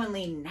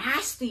genuinely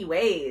nasty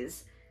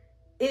ways,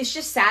 it's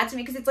just sad to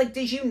me because it's like,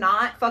 did you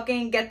not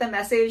fucking get the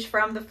message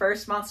from the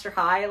first Monster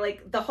High?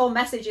 Like the whole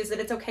message is that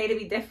it's okay to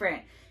be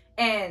different.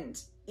 And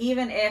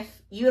even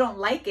if you don't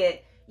like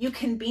it, you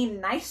can be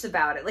nice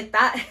about it. Like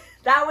that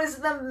was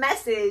the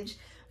message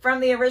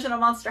from the original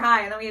Monster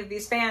High. And then we have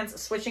these fans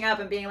switching up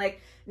and being like,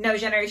 no,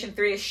 Generation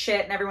 3 is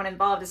shit and everyone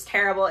involved is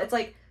terrible. It's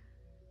like,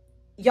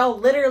 y'all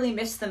literally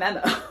missed the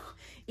memo.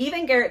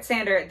 Even Garrett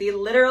Sander, the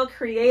literal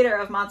creator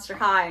of Monster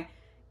High,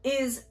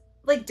 is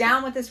like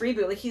down with this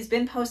reboot. Like, he's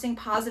been posting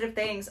positive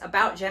things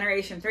about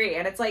Generation 3,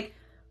 and it's like,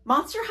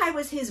 Monster High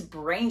was his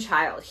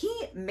brainchild. He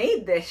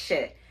made this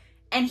shit,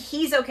 and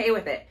he's okay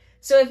with it.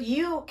 So if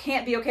you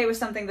can't be okay with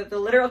something that the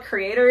literal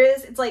creator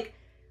is, it's like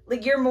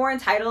you're more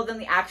entitled than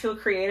the actual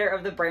creator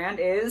of the brand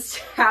is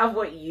to have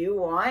what you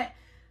want.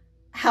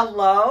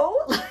 Hello?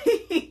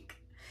 Like,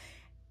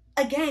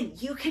 again,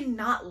 you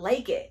cannot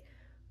like it.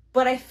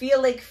 But I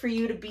feel like for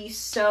you to be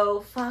so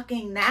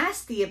fucking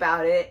nasty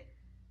about it,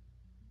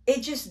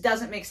 it just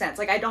doesn't make sense.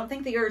 Like, I don't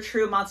think that you're a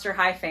true Monster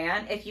High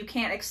fan if you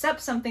can't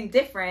accept something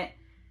different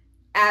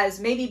as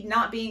maybe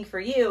not being for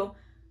you,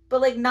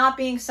 but like not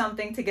being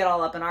something to get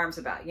all up in arms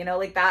about, you know,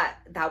 like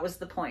that was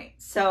the point.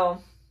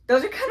 So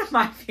those are kind of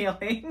my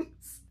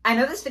feelings. I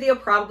know this video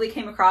probably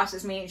came across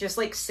as me just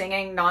like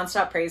singing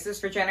nonstop praises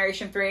for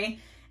Generation 3,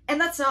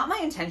 and that's not my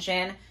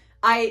intention.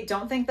 I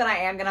don't think that I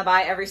am gonna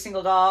buy every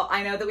single doll.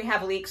 I know that we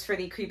have leaks for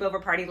the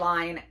Creepover Party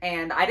line,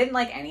 and I didn't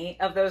like any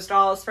of those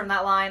dolls from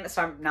that line,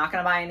 so I'm not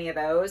gonna buy any of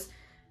those.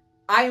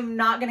 I'm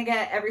not gonna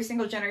get every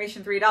single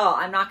Generation 3 doll.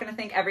 I'm not gonna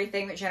think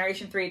everything that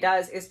Generation 3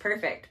 does is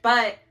perfect.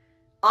 But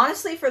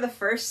honestly, for the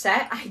first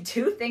set, I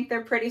do think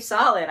they're pretty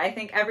solid. I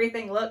think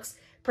everything looks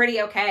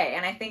pretty okay.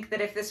 And I think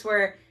that if this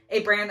were a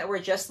brand that we're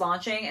just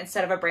launching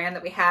instead of a brand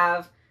that we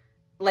have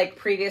like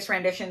previous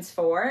renditions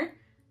for,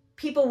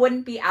 people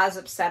wouldn't be as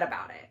upset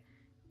about it.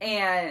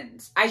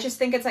 And I just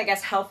think it's, I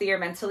guess, healthier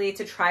mentally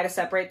to try to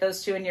separate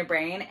those two in your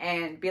brain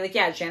and be like,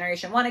 yeah,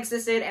 Generation 1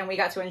 existed and we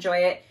got to enjoy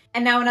it.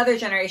 And now another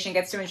generation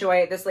gets to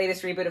enjoy this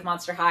latest reboot of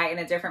Monster High in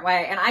a different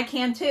way. And I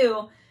can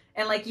too.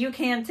 And like, you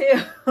can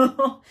too.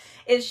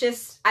 It's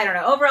just, I don't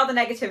know. Overall, the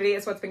negativity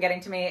is what's been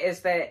getting to me, is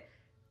that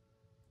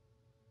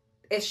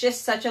it's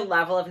just such a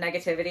level of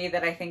negativity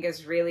that I think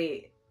is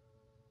really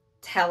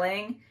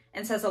telling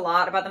and says a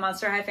lot about the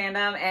Monster High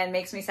fandom, and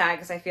makes me sad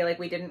because I feel like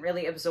we didn't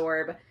really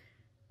absorb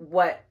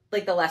what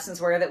like the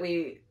lessons were that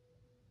we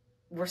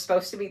were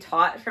supposed to be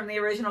taught from the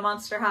original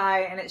Monster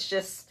High. And it's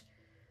just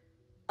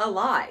a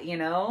lot, you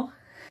know?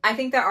 I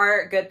think there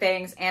are good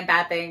things and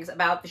bad things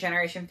about the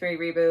Generation 3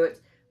 reboot,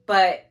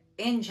 but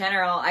in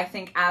general, I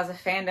think as a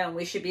fandom,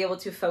 we should be able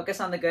to focus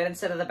on the good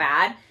instead of the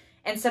bad,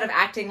 instead of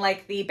acting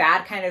like the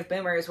bad kind of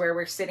boomers where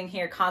we're sitting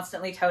here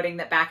constantly toting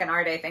that back in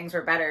our day things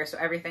were better, so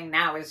everything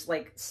now is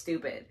like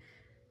stupid.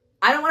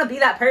 I don't want to be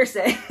that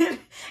person.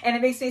 And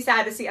it makes me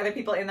sad to see other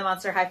people in the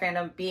Monster High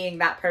fandom being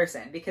that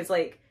person, because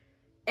like,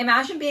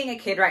 imagine being a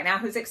kid right now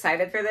who's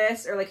excited for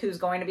this, or like who's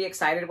going to be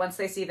excited once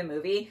they see the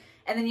movie,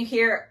 and then you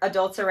hear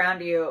adults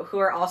around you who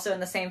are also in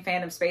the same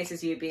fandom space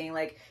as you being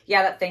like,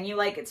 yeah, that thing you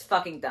like, it's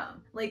fucking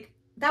dumb. Like,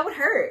 that would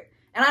hurt.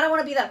 And I don't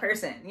want to be that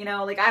person, you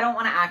know? Like, I don't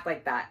want to act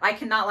like that. I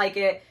cannot like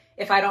it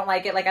if I don't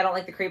like it. Like, I don't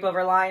like the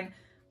Creepover line.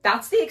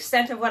 That's the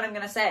extent of what I'm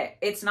going to say.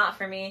 It's not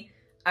for me.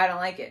 I don't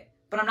like it.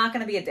 But I'm not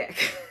going to be a dick.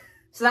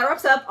 So that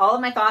wraps up all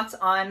of my thoughts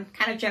on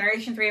kind of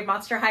Generation 3 of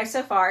Monster High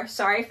so far.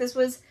 Sorry if this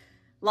was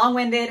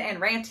long-winded and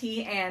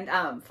ranty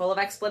and full of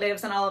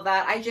expletives and all of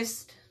that. I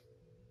just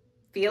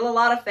feel a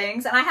lot of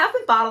things, and I have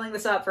been bottling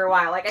this up for a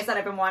while. Like I said,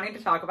 I've been wanting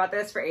to talk about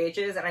this for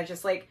ages, and I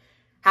just like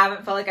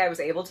haven't felt like I was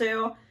able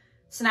to.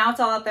 So now it's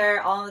all out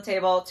there, all on the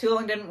table. Too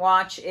Long Didn't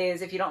Watch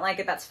is, if you don't like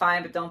it, that's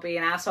fine, but don't be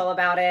an asshole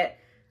about it.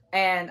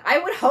 And I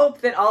would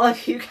hope that all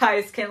of you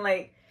guys can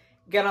like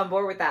get on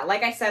board with that.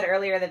 Like I said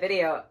earlier in the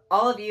video,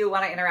 all of you,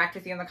 when I interact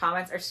with you in the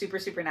comments, are super,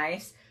 super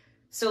nice.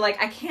 So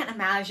like, I can't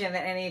imagine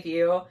that any of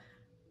you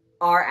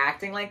are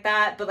acting like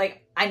that, but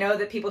like, I know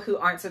that people who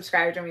aren't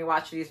subscribed when we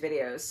watch these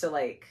videos. So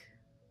like,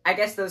 I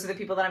guess those are the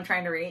people that I'm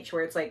trying to reach,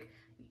 where it's like,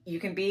 you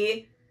can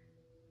be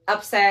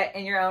upset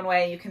in your own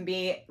way, you can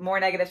be more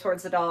negative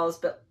towards the dolls,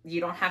 but you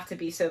don't have to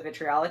be so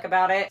vitriolic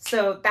about it.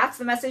 So that's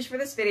the message for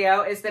this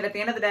video, is that at the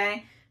end of the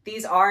day,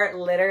 these are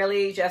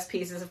literally just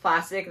pieces of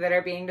plastic that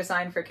are being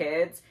designed for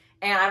kids.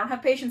 And I don't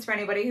have patience for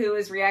anybody who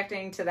is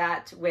reacting to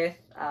that with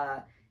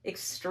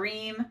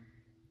extreme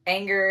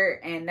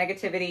anger and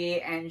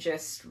negativity and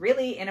just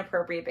really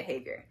inappropriate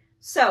behavior.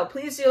 So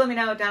please do let me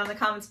know down in the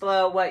comments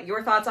below what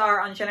your thoughts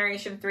are on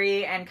Generation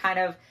 3 and kind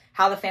of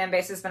how the fan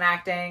base has been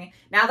acting.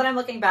 Now that I'm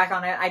looking back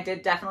on it, I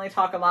did definitely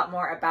talk a lot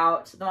more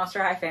about the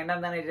Monster High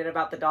fandom than I did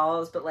about the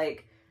dolls, but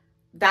like,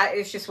 that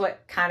is just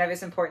what kind of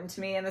is important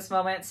to me in this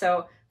moment,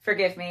 so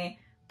forgive me.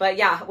 But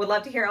yeah, would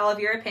love to hear all of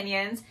your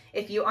opinions.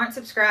 If you aren't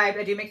subscribed,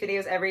 I do make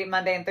videos every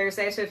Monday and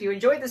Thursday, so if you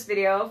enjoyed this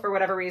video for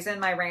whatever reason,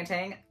 my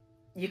ranting,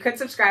 you could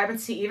subscribe and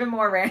see even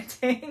more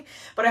ranting.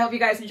 But I hope you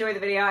guys enjoyed the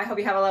video. I hope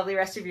you have a lovely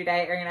rest of your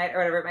day or your night or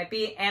whatever it might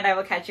be, and I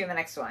will catch you in the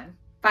next one.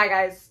 Bye,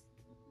 guys.